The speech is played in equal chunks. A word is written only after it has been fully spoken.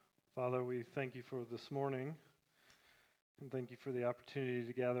Father, we thank you for this morning, and thank you for the opportunity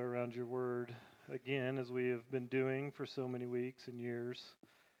to gather around your word again, as we have been doing for so many weeks and years.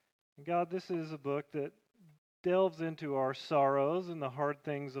 And God, this is a book that delves into our sorrows and the hard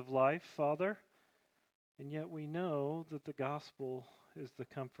things of life, Father, and yet we know that the gospel is the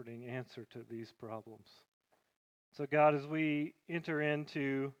comforting answer to these problems. So God, as we enter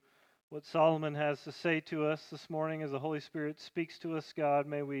into what Solomon has to say to us this morning, as the Holy Spirit speaks to us, God,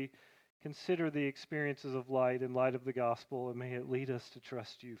 may we consider the experiences of light in light of the gospel, and may it lead us to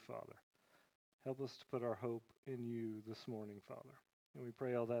trust you, Father. Help us to put our hope in you this morning, Father. And we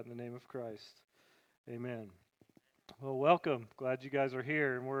pray all that in the name of Christ. Amen. Well, welcome. Glad you guys are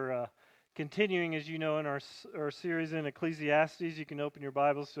here. And we're continuing, as you know, in our series in Ecclesiastes. You can open your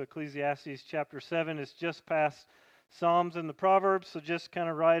Bibles to Ecclesiastes chapter 7. It's just past Psalms and the Proverbs, so just kind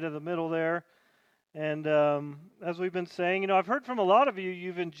of right in the middle there. And as we've been saying, I've heard from a lot of you,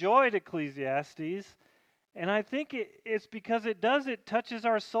 you've enjoyed Ecclesiastes, and I think it's because it touches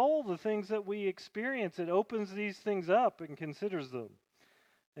our soul, the things that we experience. It opens these things up and considers them.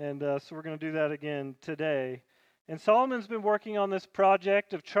 And so we're going to do that again today. And Solomon's been working on this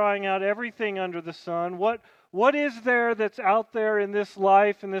project of trying out everything under the sun. What is there that's out there in this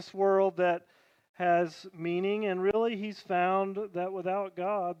life, in this world, that has meaning? And really, he's found that without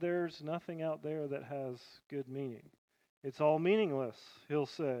God, there's nothing out there that has good meaning. It's all meaningless, he'll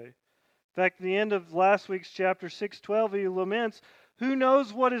say. In fact, at the end of last week's chapter 6:12, he laments, "Who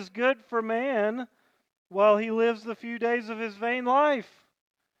knows what is good for man while he lives the few days of his vain life?"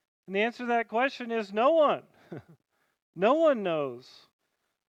 And the answer to that question is no one. No one knows.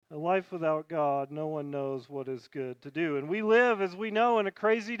 A life without God, no one knows what is good to do. And we live, as we know, in a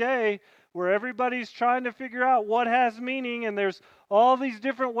crazy day where everybody's trying to figure out what has meaning, and there's all these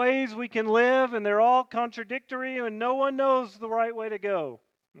different ways we can live, and they're all contradictory, and no one knows the right way to go.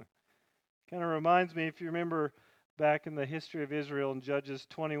 Kind of reminds me, if you remember back in the history of Israel in Judges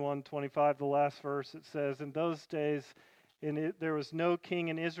 21:25, the last verse, it says, "In those days there was no king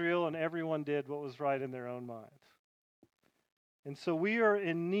in Israel, and everyone did what was right in their own mind." And so we are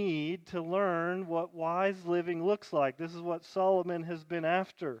in need to learn what wise living looks like. This is what Solomon has been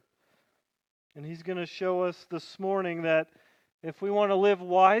after. And he's going to show us this morning that if we want to live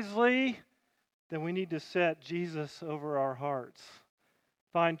wisely, then we need to set Jesus over our hearts.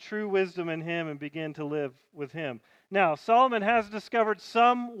 Find true wisdom in him and begin to live with him. Now, Solomon has discovered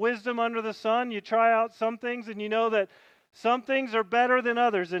some wisdom under the sun. You try out some things and you know that some things are better than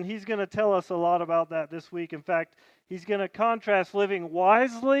others, and he's going to tell us a lot about that this week. In fact, he's going to contrast living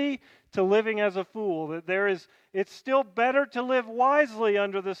wisely to living as a fool. That it's still better to live wisely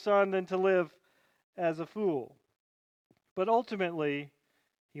under the sun than to live as a fool. But ultimately,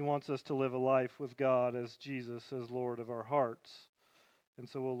 he wants us to live a life with God as Jesus, as Lord of our hearts. And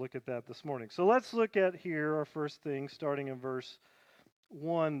so we'll look at that this morning. So let's look at here our first thing, starting in verse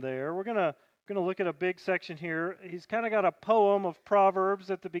 1 there. We're going to look at a big section here. He's kind of got a poem of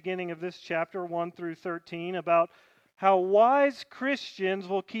Proverbs at the beginning of this chapter, 1 through 13, about how wise Christians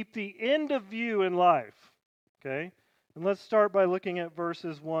will keep the end of view in life. Okay? And let's start by looking at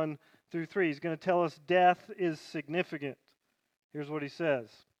verses 1 through 3. He's going to tell us death is significant. Here's what he says.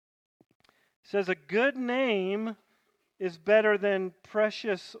 He says, "A good name is better than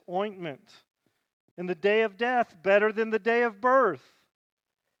precious ointment, and the day of death better than the day of birth.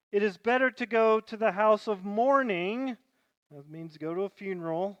 It is better to go to the house of mourning," that means go to a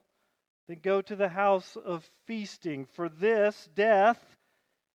funeral, "than go to the house of feasting. For this, death,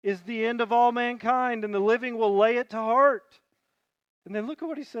 is the end of all mankind, and the living will lay it to heart." And then look at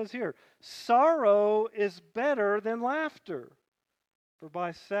what he says here. "Sorrow is better than laughter, for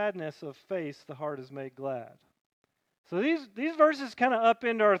by sadness of face the heart is made glad." So these verses kind of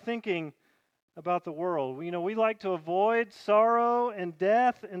upend our thinking about the world. We like to avoid sorrow and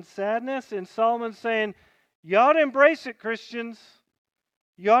death and sadness, and Solomon's saying, you ought to embrace it, Christians.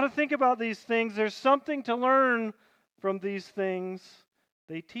 You ought to think about these things. There's something to learn from these things.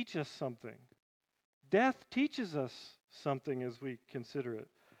 They teach us something. Death teaches us something as we consider it.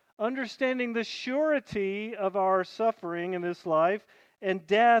 Understanding the surety of our suffering in this life and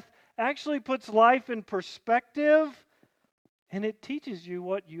death actually puts life in perspective. And it teaches you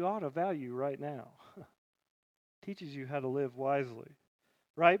what you ought to value right now. Teaches you how to live wisely.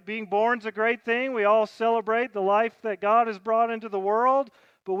 Right? Being born's a great thing. We all celebrate the life that God has brought into the world.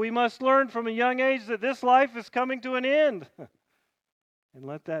 But we must learn from a young age that this life is coming to an end. And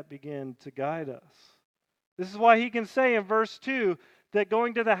let that begin to guide us. This is why he can say in verse 2 that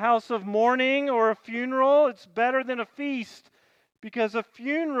going to the house of mourning or a funeral, it's better than a feast. Because a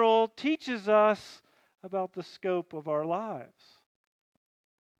funeral teaches us about the scope of our lives.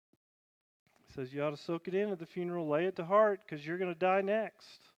 He says you ought to soak it in at the funeral, lay it to heart, because you're going to die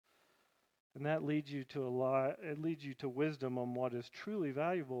next. And that leads you to it leads you to wisdom on what is truly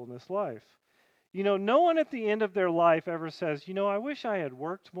valuable in this life. You know, no one at the end of their life ever says, you know, I wish I had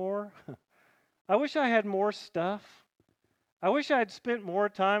worked more. I wish I had more stuff. I wish I had spent more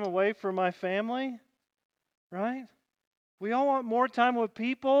time away from my family. Right? We all want more time with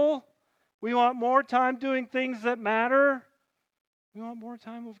people. We want more time doing things that matter. We want more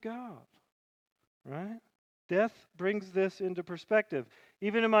time with God. Right? Death brings this into perspective.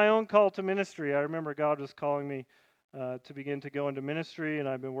 Even in my own call to ministry, I remember God was calling me to begin to go into ministry, and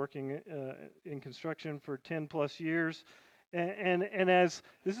I've been working in construction for 10 plus years. And as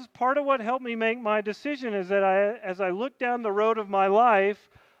this is part of what helped me make my decision, is that as I looked down the road of my life,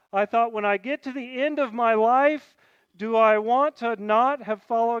 I thought, when I get to the end of my life, do I want to not have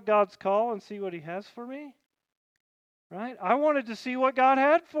followed God's call and see what He has for me? Right? I wanted to see what God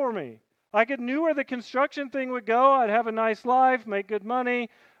had for me. I knew where the construction thing would go. I'd have a nice life, make good money,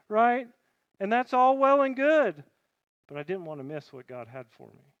 right? And that's all well and good. But I didn't want to miss what God had for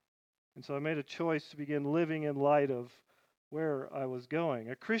me. And so I made a choice to begin living in light of where I was going.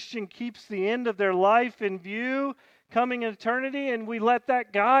 A Christian keeps the end of their life in view, coming eternity, and we let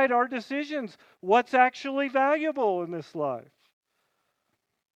that guide our decisions. What's actually valuable in this life?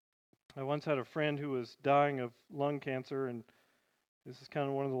 I once had a friend who was dying of lung cancer, and this is kind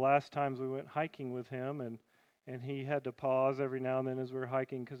of one of the last times we went hiking with him, and he had to pause every now and then as we were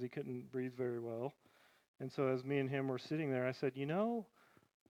hiking because he couldn't breathe very well. And so as me and him were sitting there, I said, you know,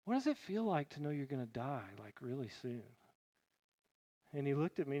 what does it feel like to know you're going to die, like really soon? And he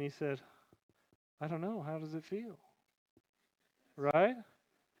looked at me and he said, I don't know. How does it feel? Right?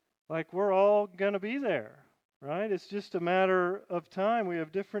 Like we're all going to be there, right? It's just a matter of time. We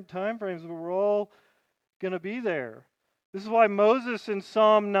have different time frames, but we're all going to be there. This is why Moses in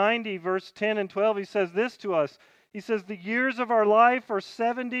Psalm 90, verse 10 and 12, he says this to us. He says, the years of our life are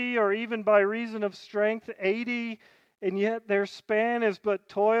 70, or even by reason of strength, 80, and yet their span is but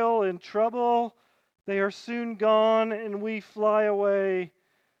toil and trouble. They are soon gone, and we fly away.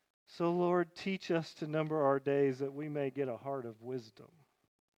 So, Lord, teach us to number our days that we may get a heart of wisdom.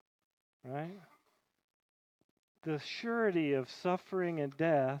 Right? The surety of suffering and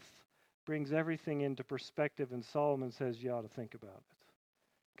death brings everything into perspective, and Solomon says you ought to think about it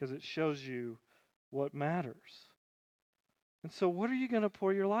because it shows you what matters. And so what are you going to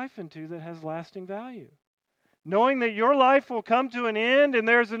pour your life into that has lasting value? Knowing that your life will come to an end and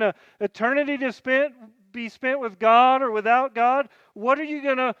there's an eternity to be spent with God or without God, what are you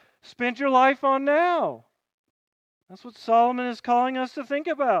going to spend your life on now? That's what Solomon is calling us to think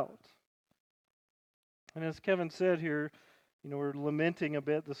about. And as Kevin said here, you know, we're lamenting a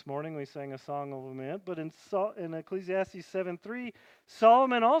bit this morning. We sang a song of lament. But in Ecclesiastes 7:3,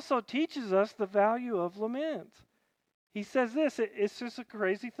 Solomon also teaches us the value of lament. He says this, it's just a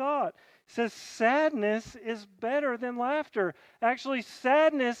crazy thought. He says, sadness is better than laughter. Actually,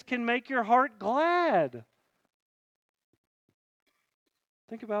 sadness can make your heart glad.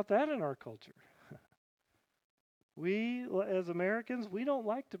 Think about that in our culture. We, as Americans, we don't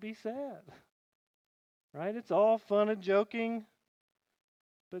like to be sad. Right? It's all fun and joking.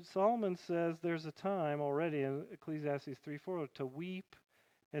 But Solomon says there's a time already in Ecclesiastes 3:4 to weep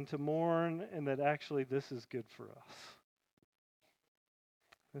and to mourn, and that actually this is good for us.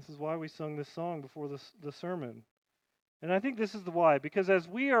 This is why we sung this song before the sermon. And I think this is the why. Because as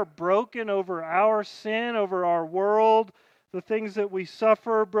we are broken over our sin, over our world, the things that we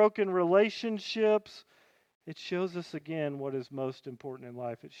suffer, broken relationships, it shows us again what is most important in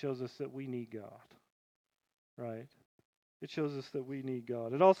life. It shows us that we need God. Right? It shows us that we need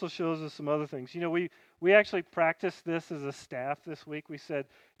God. It also shows us some other things. You know, we actually practiced this as a staff this week. We said,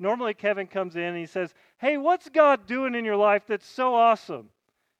 normally Kevin comes in and he says, hey, what's God doing in your life that's so awesome?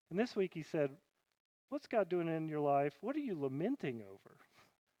 And this week he said, what's God doing in your life? What are you lamenting over?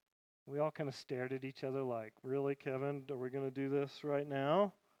 We all kind of stared at each other like, really, Kevin? Are we going to do this right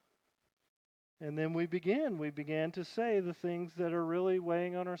now? And then we began to say the things that are really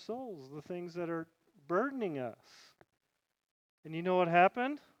weighing on our souls, the things that are burdening us. And you know what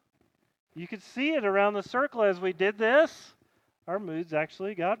happened? You could see it around the circle as we did this. Our moods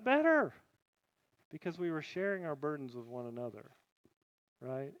actually got better because we were sharing our burdens with one another,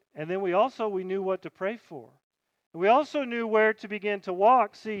 right? And then we knew what to pray for. We also knew where to begin to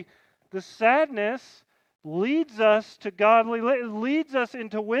walk. See, the sadness leads us to leads us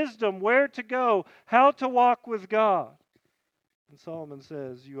into wisdom, where to go, how to walk with God. And Solomon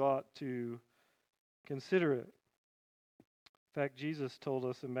says you ought to consider it. In fact, Jesus told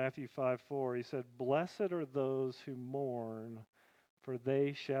us in Matthew 5:4, he said, blessed are those who mourn, for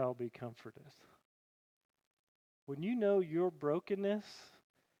they shall be comforted. When you know your brokenness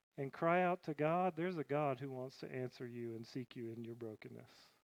and cry out to God, there's a God who wants to answer you and seek you in your brokenness.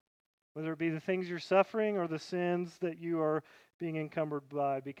 Whether it be the things you're suffering or the sins that you are being encumbered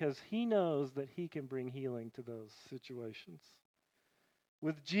by, because He knows that He can bring healing to those situations.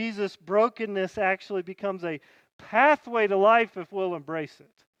 With Jesus, brokenness actually becomes a pathway to life if we'll embrace it.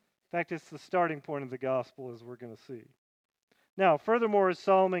 In fact, it's the starting point of the gospel, as we're going to see. Now, furthermore, as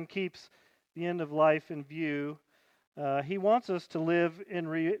Solomon keeps the end of life in view, he wants us to live in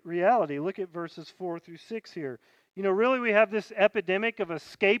reality. Look at verses 4 through 6 here. You know, really we have this epidemic of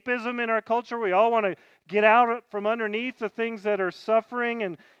escapism in our culture. We all want to get out from underneath the things that are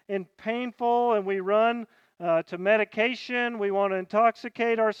suffering and painful, and we run to medication. We want to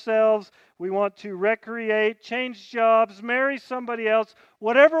intoxicate ourselves. We want to recreate, change jobs, marry somebody else,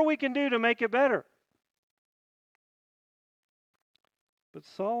 whatever we can do to make it better. But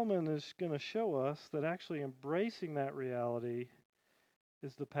Solomon is going to show us that actually embracing that reality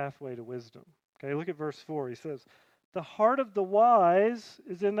is the pathway to wisdom. Okay, look at verse 4. He says, "The heart of the wise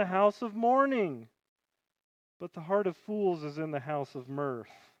is in the house of mourning, but the heart of fools is in the house of mirth.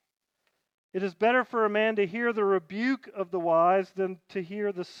 It is better for a man to hear the rebuke of the wise than to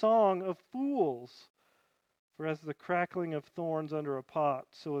hear the song of fools. For as the crackling of thorns under a pot,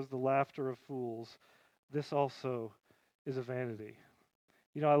 so is the laughter of fools. This also is a vanity."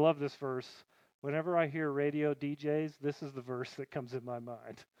 You know, I love this verse. Whenever I hear radio DJs, this is the verse that comes in my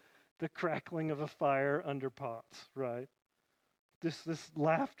mind. The crackling of a fire under pots, right? This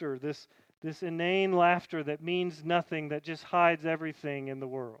laughter, this inane laughter that means nothing, that just hides everything in the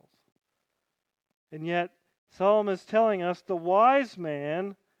world. And yet, Solomon is telling us the wise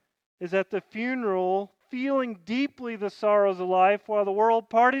man is at the funeral feeling deeply the sorrows of life while the world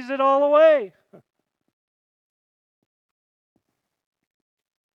parties it all away.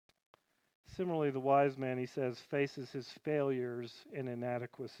 Similarly, the wise man, he says, faces his failures and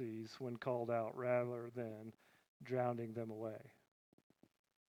inadequacies when called out rather than drowning them away.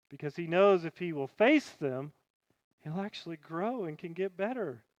 Because he knows if he will face them, he'll actually grow and can get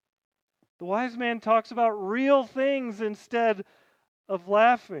better. The wise man talks about real things instead of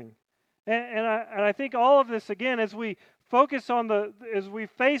laughing. And I think all of this, again, as we focus on as we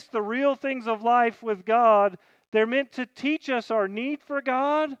face the real things of life with God, they're meant to teach us our need for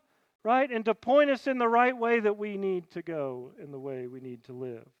God, right? And to point us in the right way that we need to go, in the way we need to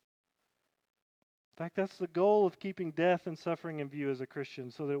live. In fact, that's the goal of keeping death and suffering in view as a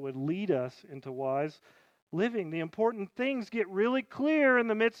Christian, so that it would lead us into wise living. The important things get really clear in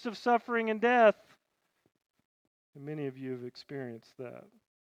the midst of suffering and death. And many of you have experienced that.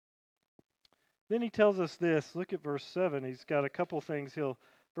 Then he tells us this. Look at verse 7. He's got a couple things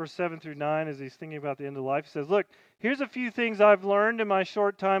verse 7 through 9, as he's thinking about the end of life, he says, look, here's a few things I've learned in my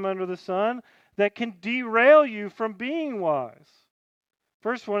short time under the sun that can derail you from being wise.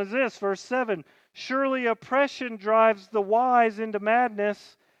 First one is this, verse 7, surely oppression drives the wise into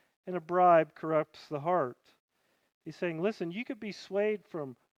madness, and a bribe corrupts the heart. He's saying, listen, you could be swayed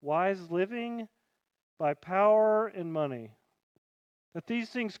from wise living by power and money. That these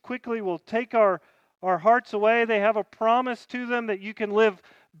things quickly will take our hearts away. They have a promise to them that you can live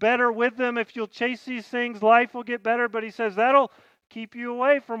better with them. If you'll chase these things, life will get better. But he says that'll keep you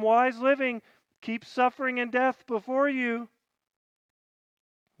away from wise living. Keep suffering and death before you.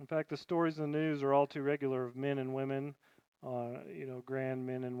 In fact, the stories in the news are all too regular of men and women, grand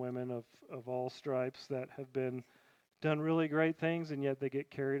men and women of all stripes that have done really great things, and yet they get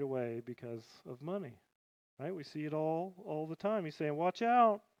carried away because of money. Right? We see it all the time. He's saying, watch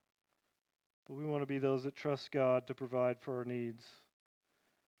out. But we want to be those that trust God to provide for our needs.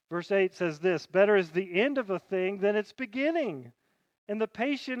 Verse 8 says this, better is the end of a thing than its beginning. And the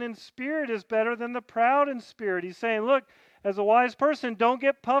patient in spirit is better than the proud in spirit. He's saying, look, as a wise person, don't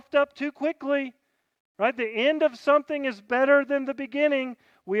get puffed up too quickly. Right? The end of something is better than the beginning.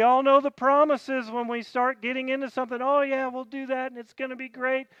 We all know the promises when we start getting into something. Oh yeah, we'll do that and it's going to be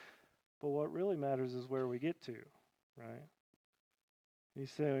great. But what really matters is where we get to, right? He's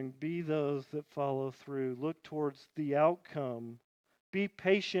saying, be those that follow through. Look towards the outcome. Be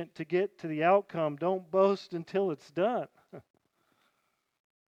patient to get to the outcome. Don't boast until it's done.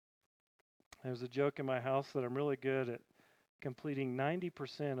 There's a joke in my house that I'm really good at completing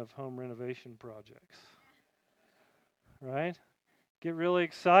 90% of home renovation projects. Right? Get really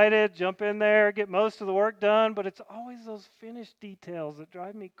excited, jump in there, get most of the work done, but it's always those finished details that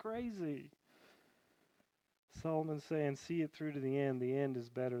drive me crazy. Solomon's saying, see it through to the end. The end is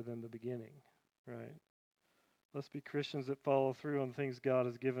better than the beginning, right? Let's be Christians that follow through on the things God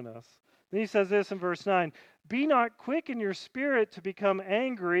has given us. Then he says this in verse 9, be not quick in your spirit to become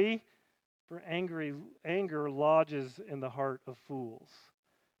angry, for anger lodges in the heart of fools.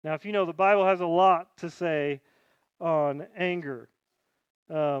 Now, if you know, the Bible has a lot to say on anger.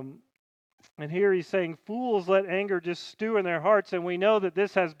 And here he's saying fools let anger just stew in their hearts, and we know that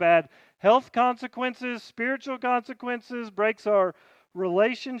this has bad health consequences, spiritual consequences, breaks our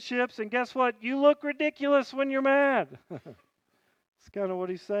relationships, and guess what? You look ridiculous when you're mad. That's kind of what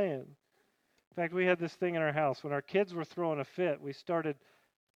he's saying. In fact, we had this thing in our house. When our kids were throwing a fit, we started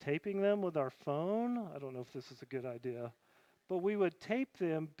taping them with our phone. I don't know if this is a good idea, but we would tape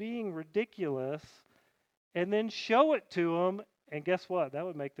them being ridiculous and then show it to them, and guess what? That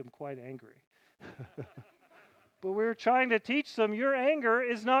would make them quite angry. But we were trying to teach them, your anger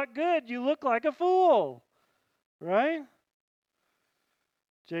is not good. You look like a fool, right?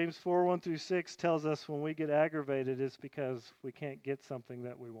 James 4:1-6 tells us when we get aggravated, it's because we can't get something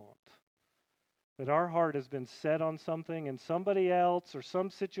that we want. That our heart has been set on something and somebody else or some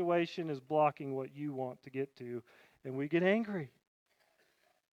situation is blocking what you want to get to, and we get angry.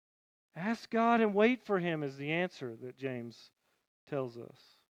 Ask God and wait for Him is the answer that James tells us.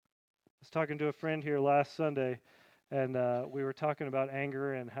 I was talking to a friend here last Sunday, and we were talking about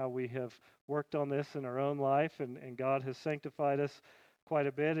anger and how we have worked on this in our own life, and God has sanctified us quite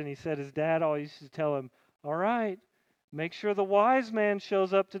a bit. And he said his dad always used to tell him, all right, make sure the wise man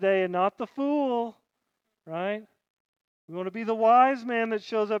shows up today and not the fool, right? We want to be the wise man that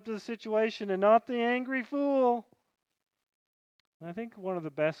shows up to the situation and not the angry fool. And I think one of the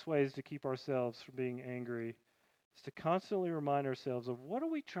best ways to keep ourselves from being angry is to constantly remind ourselves of what are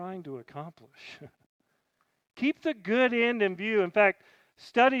we trying to accomplish? Keep the good end in view. In fact,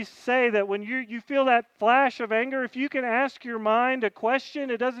 studies say that when you feel that flash of anger, if you can ask your mind a question,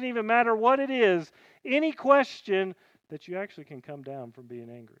 it doesn't even matter what it is, any question, that you actually can come down from being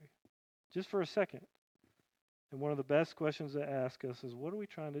angry. Just for a second. And one of the best questions to ask us is, what are we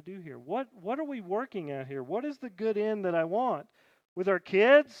trying to do here? What are we working at here? What is the good end that I want? With our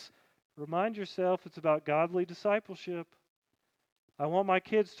kids, remind yourself it's about godly discipleship. I want my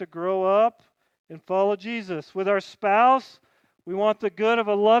kids to grow up and follow Jesus. With our spouse, we want the good of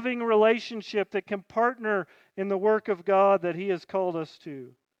a loving relationship that can partner in the work of God that He has called us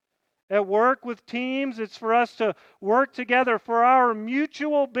to. At work with teams, it's for us to work together for our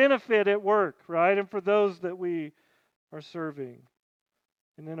mutual benefit at work, right? And for those that we are serving.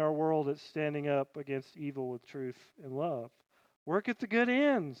 And in our world, it's standing up against evil with truth and love. Work at the good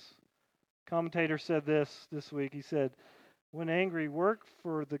ends. Commentator said this week. He said, when angry, work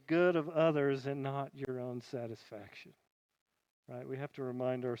for the good of others and not your own satisfaction. Right? We have to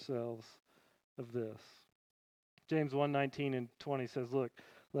remind ourselves of this. James 1:19 and 20 says, look,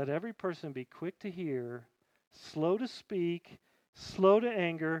 let every person be quick to hear, slow to speak, slow to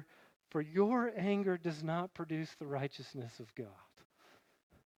anger, for your anger does not produce the righteousness of God.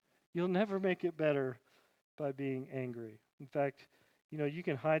 You'll never make it better by being angry. In fact, you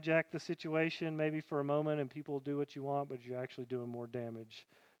can hijack the situation maybe for a moment and people will do what you want, but you're actually doing more damage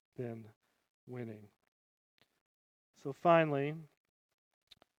than winning. So finally,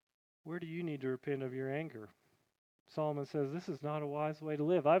 where do you need to repent of your anger? Solomon says, this is not a wise way to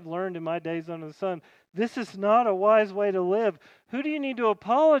live. I've learned in my days under the sun, this is not a wise way to live. Who do you need to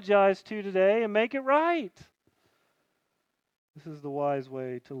apologize to today and make it right? This is the wise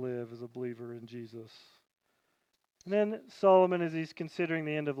way to live as a believer in Jesus. And then Solomon, as he's considering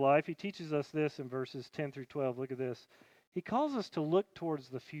the end of life, he teaches us this in verses 10-12. Look at this. He calls us to look towards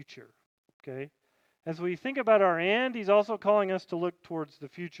the future. Okay? As we think about our end, he's also calling us to look towards the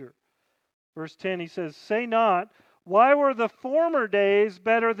future. Verse 10, he says, say not, why were the former days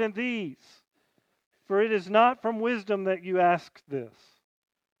better than these? For it is not from wisdom that you ask this.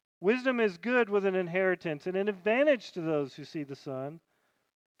 Wisdom is good with an inheritance and an advantage to those who see the sun.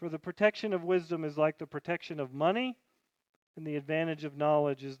 For the protection of wisdom is like the protection of money, and the advantage of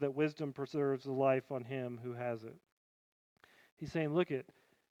knowledge is that wisdom preserves the life on him who has it. He's saying, look, it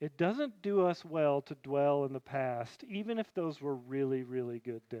doesn't do us well to dwell in the past, even if those were really, really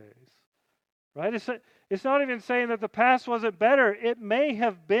good days. Right? It's not even saying that the past wasn't better. It may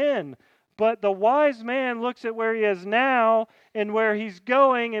have been. But the wise man looks at where he is now and where he's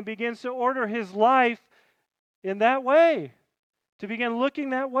going and begins to order his life in that way. To begin looking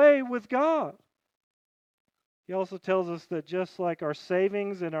that way with God. He also tells us that just like our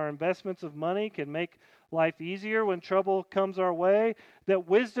savings and our investments of money can make life easier when trouble comes our way, that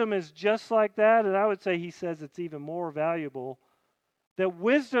wisdom is just like that. And I would say he says it's even more valuable. That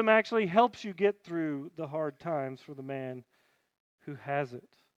wisdom actually helps you get through the hard times for the man who has it.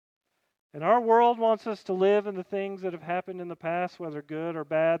 And our world wants us to live in the things that have happened in the past, whether good or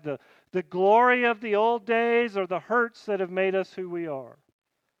bad, the glory of the old days or the hurts that have made us who we are.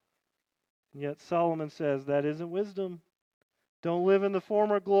 And yet Solomon says that isn't wisdom. Don't live in the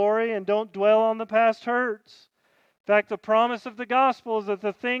former glory and don't dwell on the past hurts. In fact, the promise of the gospel is that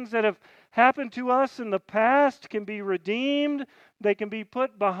the things that have happened to us in the past can be redeemed, they can be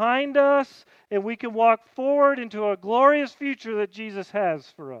put behind us, and we can walk forward into a glorious future that Jesus has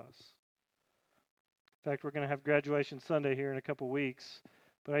for us. In fact, we're going to have graduation Sunday here in a couple weeks.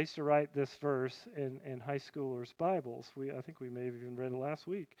 But I used to write this verse in high schoolers' Bibles. I think we may have even read it last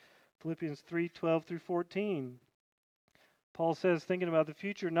week. Philippians 3:12 through 14. Paul says, thinking about the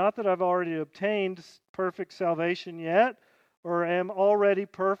future, not that I've already obtained perfect salvation yet, or am already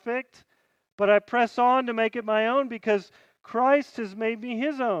perfect, but I press on to make it my own because Christ has made me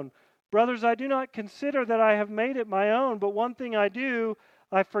his own. Brothers, I do not consider that I have made it my own, but one thing I do,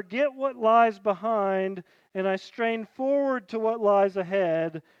 I forget what lies behind, and I strain forward to what lies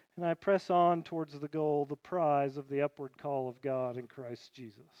ahead, and I press on towards the goal, the prize of the upward call of God in Christ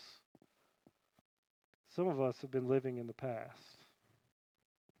Jesus. Some of us have been living in the past.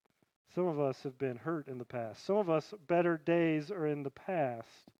 Some of us have been hurt in the past. Some of us, better days are in the past.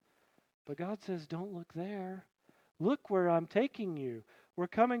 But God says, don't look there. Look where I'm taking you. We're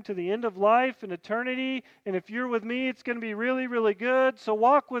coming to the end of life and eternity, and if you're with me, it's going to be really, really good. So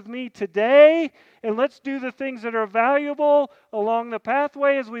walk with me today, and let's do the things that are valuable along the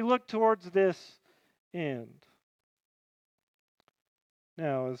pathway as we look towards this end.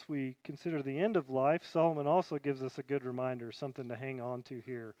 Now, as we consider the end of life, Solomon also gives us a good reminder, something to hang on to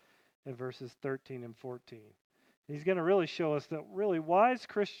here in verses 13 and 14. He's going to really show us that really wise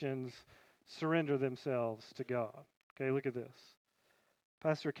Christians surrender themselves to God. Okay, look at this.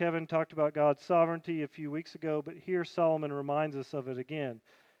 Pastor Kevin talked about God's sovereignty a few weeks ago, but here Solomon reminds us of it again.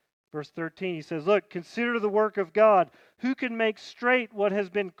 Verse 13, he says, look, consider the work of God. Who can make straight what has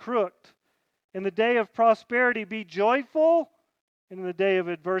been crooked? In the day of prosperity, be joyful. And in the day of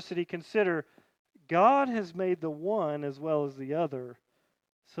adversity, consider God has made the one as well as the other,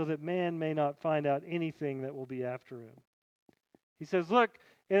 so that man may not find out anything that will be after him. He says, look,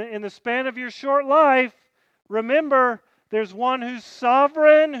 in the span of your short life, remember, there's one who's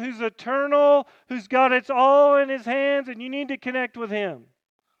sovereign, who's eternal, who's got it all in his hands, and you need to connect with him.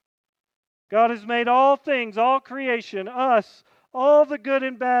 God has made all things, all creation, us, all the good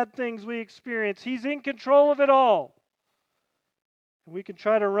and bad things we experience. He's in control of it all. We can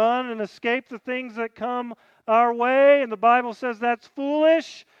try to run and escape the things that come our way, and the Bible says that's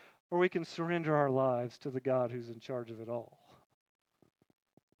foolish, or we can surrender our lives to the God who's in charge of it all.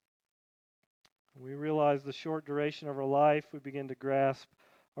 When we realize the short duration of our life, we begin to grasp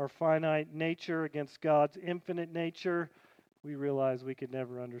our finite nature against God's infinite nature. We realize we could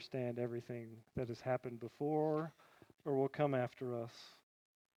never understand everything that has happened before or will come after us.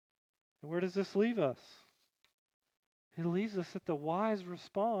 And where does this leave us? It leaves us that the wise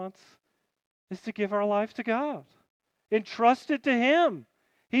response is to give our life to God. Entrust it to Him.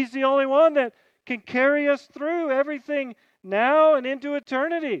 He's the only one that can carry us through everything now and into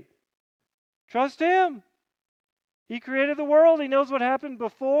eternity. Trust Him. He created the world. He knows what happened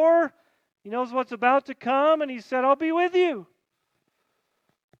before. He knows what's about to come, and He said, I'll be with you.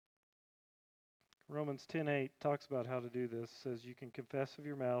 Romans 10:8 talks about how to do this. It says you can confess with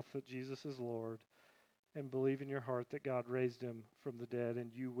your mouth that Jesus is Lord and believe in your heart that God raised Him from the dead,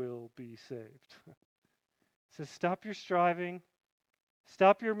 and you will be saved. It says stop your striving,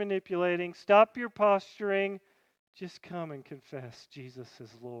 stop your manipulating, stop your posturing. Just come and confess Jesus is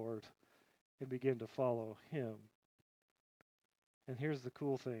Lord and begin to follow Him. And here's the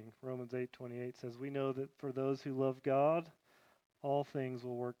cool thing. Romans 8:28 says, we know that for those who love God, all things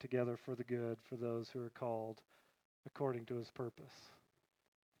will work together for the good for those who are called according to His purpose.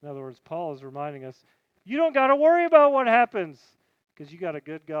 In other words, Paul is reminding us, you don't got to worry about what happens because you got a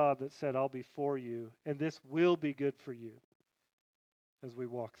good God that said, I'll be for you, and this will be good for you as we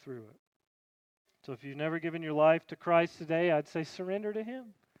walk through it. So if you've never given your life to Christ today, I'd say surrender to Him.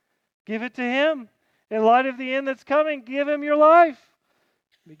 Give it to Him. In light of the end that's coming, give Him your life.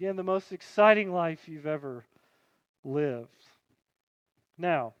 Begin the most exciting life you've ever lived.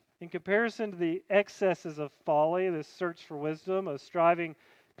 Now, in comparison to the excesses of folly, this search for wisdom, of striving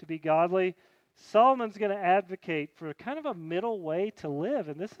to be godly, Solomon's going to advocate for kind of a middle way to live,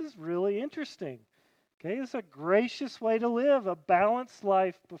 and this is really interesting. Okay, this is a gracious way to live, a balanced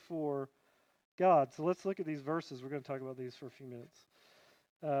life before God. So let's look at these verses. We're going to talk about these for a few minutes.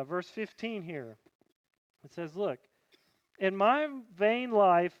 Verse 15 here, it says, look, in my vain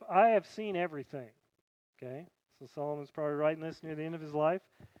life, I have seen everything. Okay, so Solomon's probably writing this near the end of his life.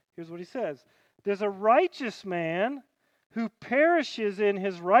 Here's what he says. There's a righteous man who perishes in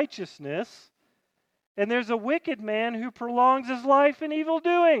his righteousness, and there's a wicked man who prolongs his life in evil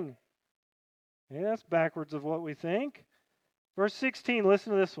doing. Yeah, that's backwards of what we think. Verse 16,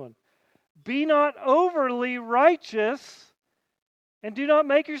 listen to this one. Be not overly righteous, and do not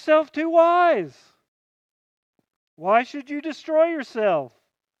make yourself too wise. Why should you destroy yourself?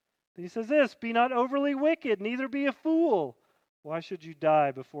 Then he says this, be not overly wicked, neither be a fool. Why should you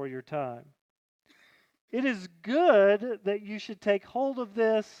die before your time? It is good that you should take hold of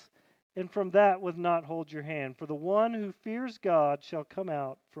this, and from that would not hold your hand. For the one who fears God shall come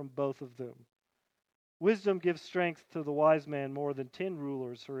out from both of them. Wisdom gives strength to the wise man more than 10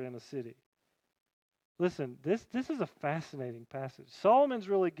 rulers who are in a city. Listen, this is a fascinating passage. Solomon's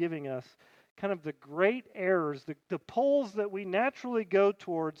really giving us kind of the great errors, the poles that we naturally go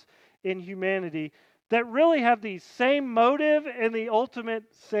towards in humanity that really have the same motive and the ultimate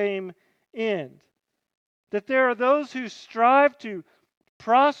same end. That there are those who strive to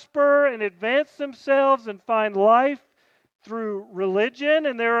prosper and advance themselves and find life through religion,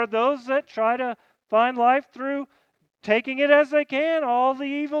 and there are those that try to find life through taking it as they can, all the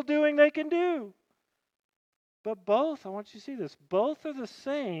evil doing they can do. But both, I want you to see this, both are the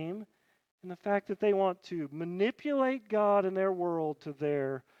same in the fact that they want to manipulate God and their world to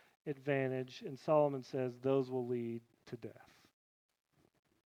their advantage. And Solomon says those will lead to death.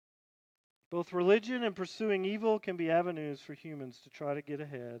 Both religion and pursuing evil can be avenues for humans to try to get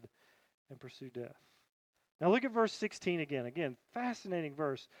ahead and pursue death. Now look at verse 16 again. Again, fascinating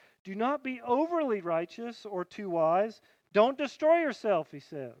verse. Do not be overly righteous or too wise. Don't destroy yourself, he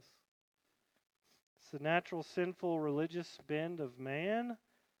says. It's the natural sinful religious bend of man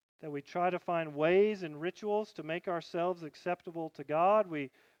that we try to find ways and rituals to make ourselves acceptable to God.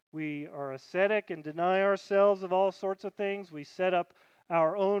 We are ascetic and deny ourselves of all sorts of things. We set up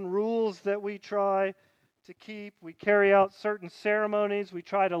our own rules that we try to keep. We carry out certain ceremonies. We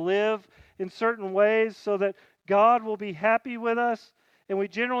try to live in certain ways so that God will be happy with us. And we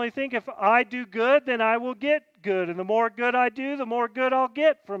generally think if I do good, then I will get good. And the more good I do, the more good I'll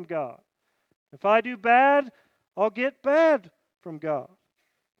get from God. If I do bad, I'll get bad from God.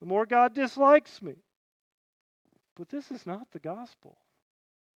 The more God dislikes me. But this is not the gospel.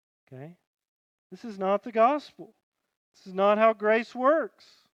 Okay? This is not the gospel. This is not how grace works.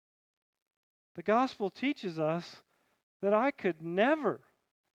 The gospel teaches us that I could never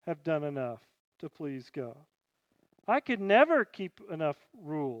have done enough to please God. I could never keep enough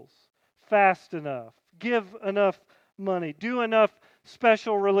rules, fast enough, give enough money, do enough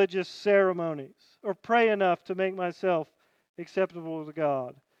special religious ceremonies, or pray enough to make myself acceptable to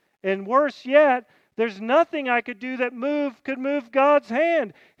God. And worse yet, there's nothing I could do that could move God's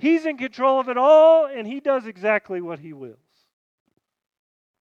hand. He's in control of it all, and He does exactly what He wills.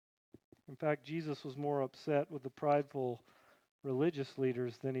 In fact, Jesus was more upset with the prideful religious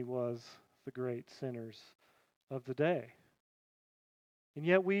leaders than He was the great sinners of the day. And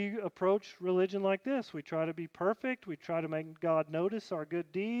yet we approach religion like this. We try to be perfect. We try to make God notice our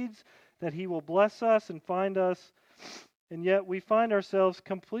good deeds, that He will bless us and find us. And yet we find ourselves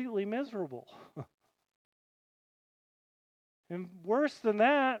completely miserable. And worse than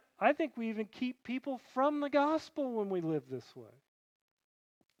that, I think we even keep people from the gospel when we live this way.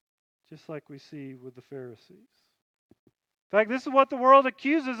 Just like we see with the Pharisees. In fact, this is what the world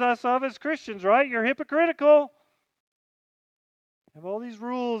accuses us of as Christians, right? You're hypocritical. You have all these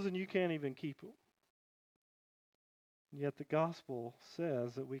rules and you can't even keep them. And yet the gospel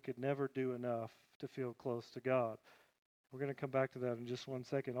says that we could never do enough to feel close to God. We're going to come back to that in just one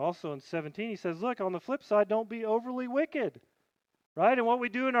second. Also in 17, he says, look, on the flip side, don't be overly wicked. Right? And what we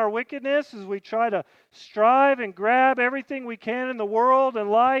do in our wickedness is we try to strive and grab everything we can in the world and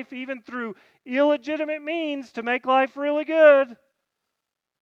life, even through illegitimate means, to make life really good.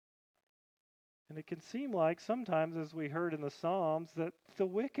 And it can seem like sometimes, as we heard in the Psalms, that the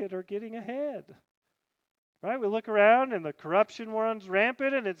wicked are getting ahead. Right? We look around and the corruption runs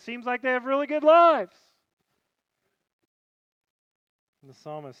rampant and it seems like they have really good lives. And the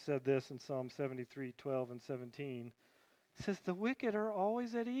psalmist said this in Psalm 73, 12 and 17. He says, the wicked are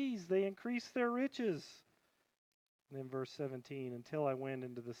always at ease. They increase their riches. And then verse 17, until I went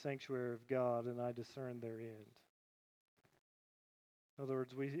into the sanctuary of God and I discerned their end. In other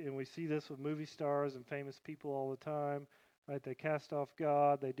words, we see this with movie stars and famous people all the time. Right? They cast off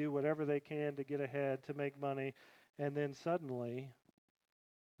God. They do whatever they can to get ahead, to make money. And then suddenly,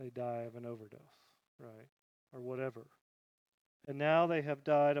 they die of an overdose. Right? Or whatever. And now they have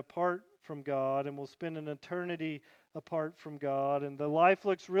died apart from God and will spend an eternity apart from God. And the life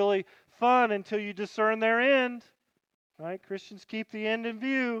looks really fun until you discern their end. right? Christians keep the end in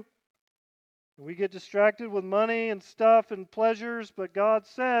view. We get distracted with money and stuff and pleasures, but God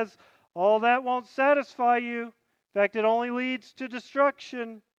says all that won't satisfy you. In fact, it only leads to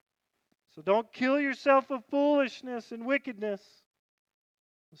destruction. So don't kill yourself with foolishness and wickedness.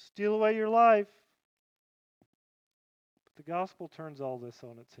 It'll steal away your life. But the gospel turns all this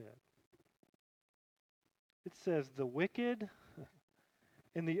on its head. It says the wicked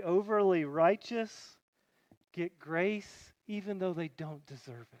and the overly righteous get grace even though they don't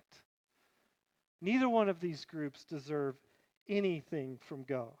deserve it. Neither one of these groups deserve anything from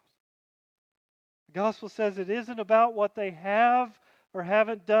God. The gospel says it isn't about what they have or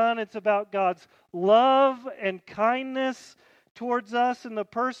haven't done. It's about God's love and kindness towards us in the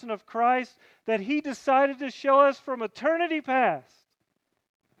person of Christ that He decided to show us from eternity past.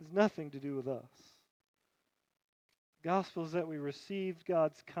 It has nothing to do with us. The gospel is that we received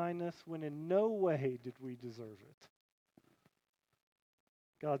God's kindness when in no way did we deserve it.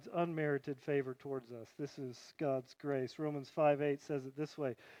 God's unmerited favor towards us. This is God's grace. Romans 5:8 says it this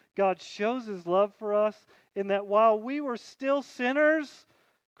way. God shows His love for us in that while we were still sinners,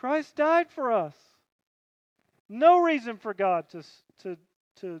 Christ died for us. No reason for God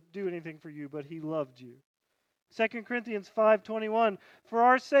to do anything for you, but He loved you. 2 Corinthians 5:21, for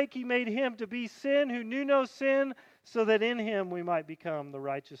our sake He made Him to be sin who knew no sin, so that in Him we might become the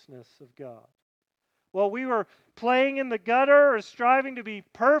righteousness of God. While we were playing in the gutter or striving to be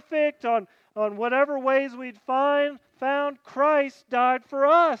perfect on whatever ways we'd found, Christ died for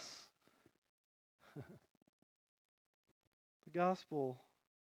us. The gospel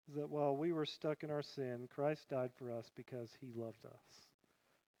is that while we were stuck in our sin, Christ died for us because He loved us.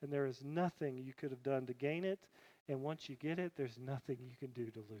 And there is nothing you could have done to gain it, and once you get it, there's nothing you can do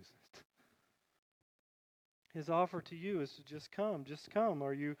to lose it. His offer to you is to just come. Just come.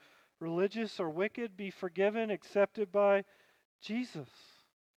 Are you religious or wicked? Be forgiven, accepted by Jesus.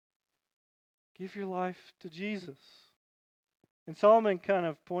 Give your life to Jesus. And Solomon kind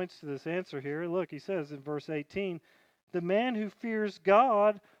of points to this answer here. Look, he says in verse 18, the man who fears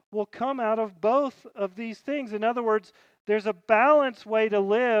God will come out of both of these things. In other words, there's a balanced way to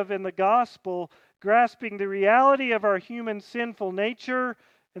live in the gospel, grasping the reality of our human sinful nature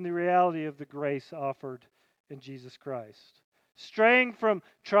and the reality of the grace offered in Jesus Christ. Straying from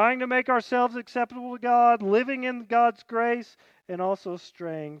trying to make ourselves acceptable to God, living in God's grace, and also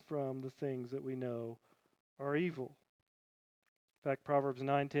straying from the things that we know are evil. In fact, Proverbs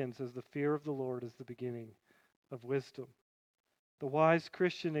 9:10 says, the fear of the Lord is the beginning of wisdom. The wise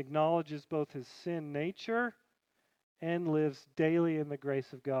Christian acknowledges both his sin nature and lives daily in the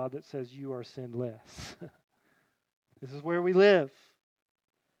grace of God that says you are sinless. This is where we live.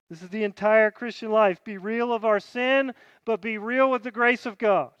 This is the entire Christian life. Be real of our sin, but be real with the grace of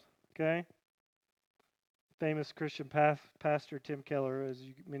God. Okay? Famous Christian pastor Tim Keller, as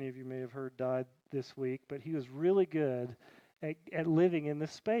many of you may have heard, died this week, but he was really good at living in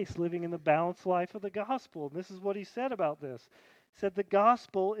this space, living in the balanced life of the gospel. And this is what he said about this. He said, the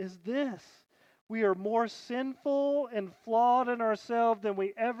gospel is this. We are more sinful and flawed in ourselves than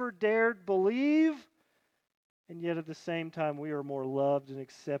we ever dared believe. And yet at the same time, we are more loved and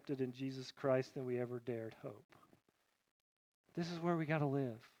accepted in Jesus Christ than we ever dared hope. This is where we got to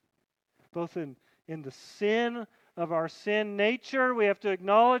live. Both in the sin of our sin nature, we have to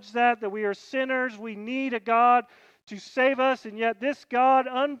acknowledge that we are sinners. We need a God to save us. And yet this God,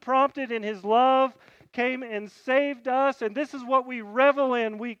 unprompted in His love, came and saved us. And this is what we revel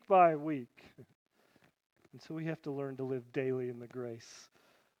in week by week. And so we have to learn to live daily in the grace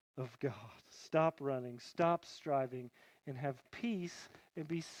of God. Stop running, stop striving, and have peace and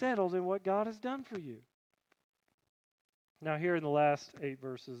be settled in what God has done for you. Now here in the last 8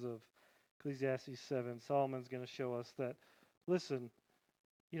 verses of Ecclesiastes 7, Solomon's going to show us that, listen,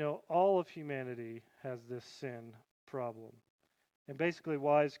 all of humanity has this sin problem. And basically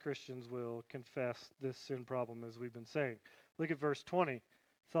wise Christians will confess this sin problem, as we've been saying. Look at verse 20.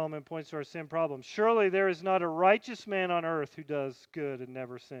 Solomon points to our sin problem. Surely there is not a righteous man on earth who does good and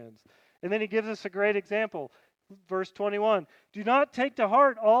never sins. And then he gives us a great example. Verse 21. Do not take to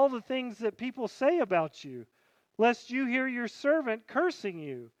heart all the things that people say about you, lest you hear your servant cursing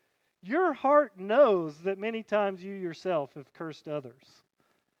you. Your heart knows that many times you yourself have cursed others.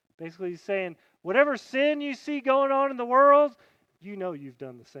 Basically he's saying, whatever sin you see going on in the world, you know you've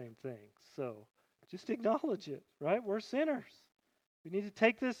done the same thing. So just acknowledge it, right? We're sinners. We need to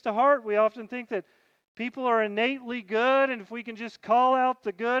take this to heart. We often think that people are innately good, and if we can just call out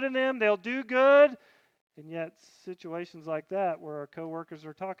the good in them, they'll do good. And yet, situations like that, where our coworkers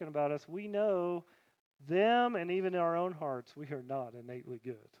are talking about us, we know them, and even in our own hearts, we are not innately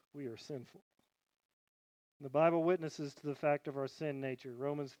good. We are sinful. The Bible witnesses to the fact of our sin nature.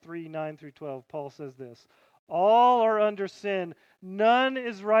 Romans 3:9 through 12, Paul says this: all are under sin. None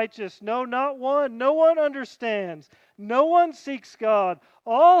is righteous. No, not one. No one understands. No one seeks God.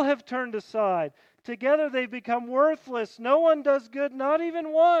 All have turned aside. Together they've become worthless. No one does good, not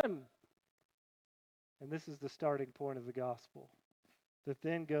even one. And this is the starting point of the gospel that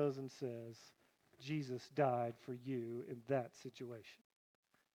then goes and says, Jesus died for you in that situation.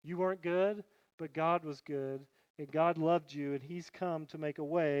 You weren't good, but God was good, and God loved you, and He's come to make a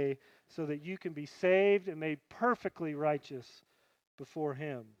way so that you can be saved and made perfectly righteous before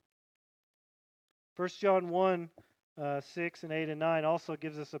Him. 1 John 1, 6 and 8 and 9 also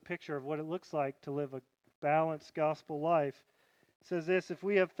gives us a picture of what it looks like to live a balanced gospel life. It says this: if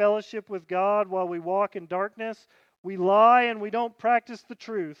we have fellowship with God while we walk in darkness, we lie and we don't practice the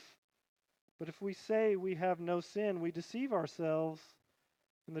truth. But if we say we have no sin, we deceive ourselves,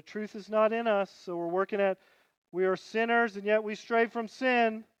 and the truth is not in us. So we are sinners, and yet we stray from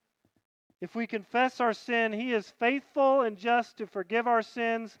sin. If we confess our sin, He is faithful and just to forgive our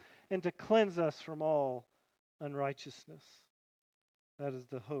sins and to cleanse us from all unrighteousness. That is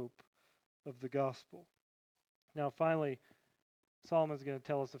the hope of the gospel. Now, finally, Solomon's going to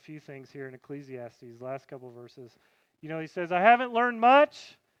tell us a few things here in Ecclesiastes, last couple of verses. He says, I haven't learned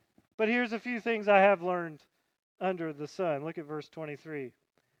much, but here's a few things I have learned under the sun. Look at verse 23. It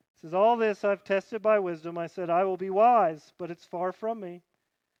says, all this I've tested by wisdom. I said, I will be wise, but it's far from me.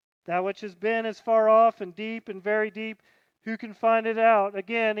 That which has been is far off and deep and very deep. Who can find it out?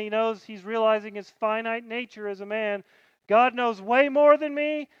 Again, he's realizing his finite nature as a man. God knows way more than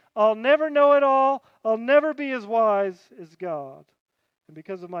me. I'll never know it all. I'll never be as wise as God. And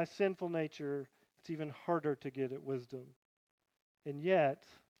because of my sinful nature, it's even harder to get at wisdom. And yet,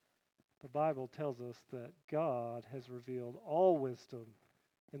 the Bible tells us that God has revealed all wisdom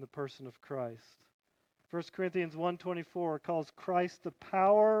in the person of Christ. 1 Corinthians 1:24 calls Christ the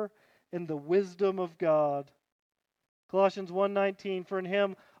power and the wisdom of God. Colossians 1:19, for in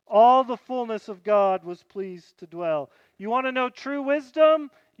Him all the fullness of God was pleased to dwell. You want to know true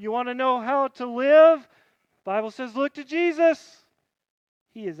wisdom? You want to know how to live? The Bible says, look to Jesus.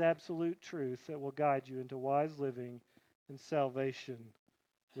 He is absolute truth that will guide you into wise living and salvation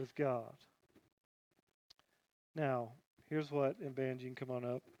with God. Now, here's what, and band, you can come on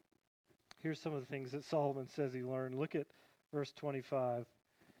up. Here's some of the things that Solomon says he learned. Look at verse 25. It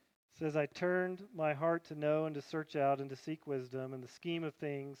says, I turned my heart to know and to search out and to seek wisdom and the scheme of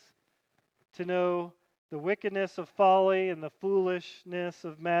things, to know the wickedness of folly and the foolishness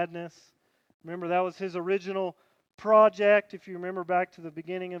of madness. Remember, that was his original project, if you remember back to the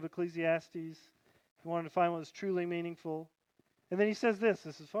beginning of Ecclesiastes. He wanted to find what was truly meaningful. And then he says this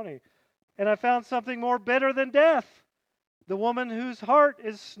is funny. And I found something more bitter than death, the woman whose heart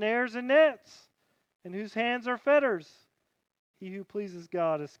is snares and nets, and whose hands are fetters. He who pleases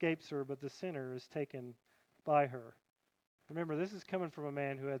God escapes her, but the sinner is taken by her. Remember, this is coming from a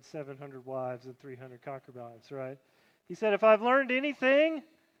man who had 700 wives and 300 concubines, right? He said, if I've learned anything,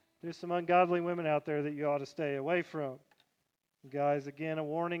 there's some ungodly women out there that you ought to stay away from. Guys, again, a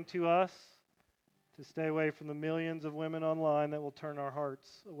warning to us to stay away from the millions of women online that will turn our hearts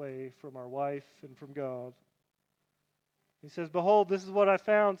away from our wife and from God. He says, behold, this is what I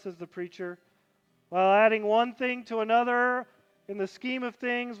found, says the preacher, while adding one thing to another in the scheme of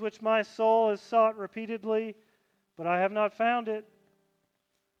things which my soul has sought repeatedly, but I have not found it.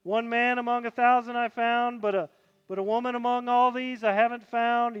 One man among 1,000 I found, but a woman among all these I haven't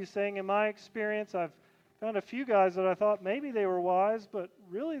found. He's saying, in my experience, I've found a few guys that I thought maybe they were wise, but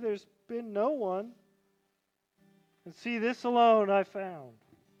really there's been no one. And see, this alone I found,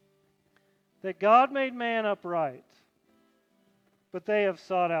 that God made man upright, but they have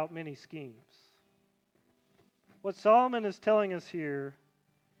sought out many schemes. What Solomon is telling us here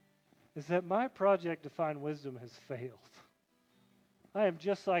is that my project to find wisdom has failed. I am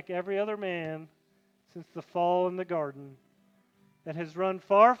just like every other man since the fall in the garden that has run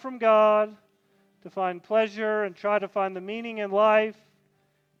far from God to find pleasure and try to find the meaning in life,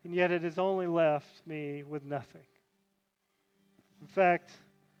 and yet it has only left me with nothing. In fact,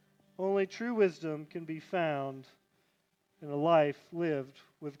 only true wisdom can be found in a life lived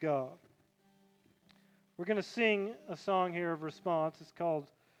with God. We're going to sing a song here of response. It's called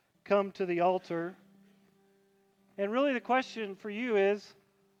Come to the Altar. And really the question for you is,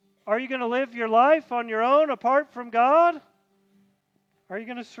 are you going to live your life on your own apart from God? Are you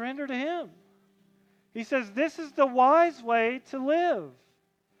going to surrender to Him? He says this is the wise way to live.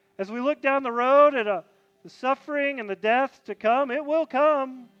 As we look down the road at the suffering and the death to come, it will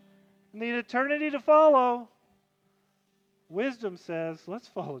come, and the eternity to follow. Wisdom says, let's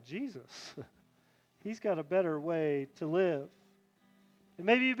follow Jesus. He's got a better way to live. And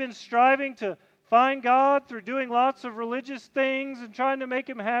maybe you've been striving to find God through doing lots of religious things and trying to make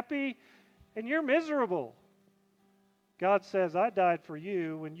Him happy, and you're miserable. God says, I died for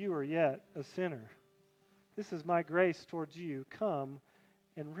you when you were yet a sinner. This is my grace towards you. Come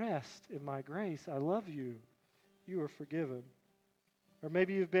and rest in my grace. I love you. You are forgiven. Or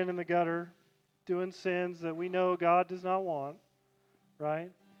maybe you've been in the gutter doing sins that we know God does not want, right?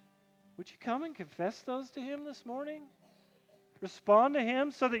 Would you come and confess those to Him this morning? Respond to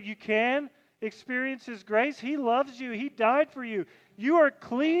Him so that you can experience His grace. He loves you. He died for you. You are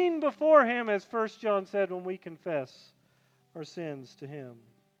clean before Him, as 1 John said, when we confess our sins to Him.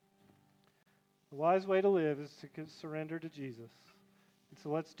 The wise way to live is to surrender to Jesus. And so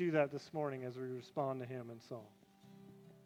let's do that this morning as we respond to Him in song.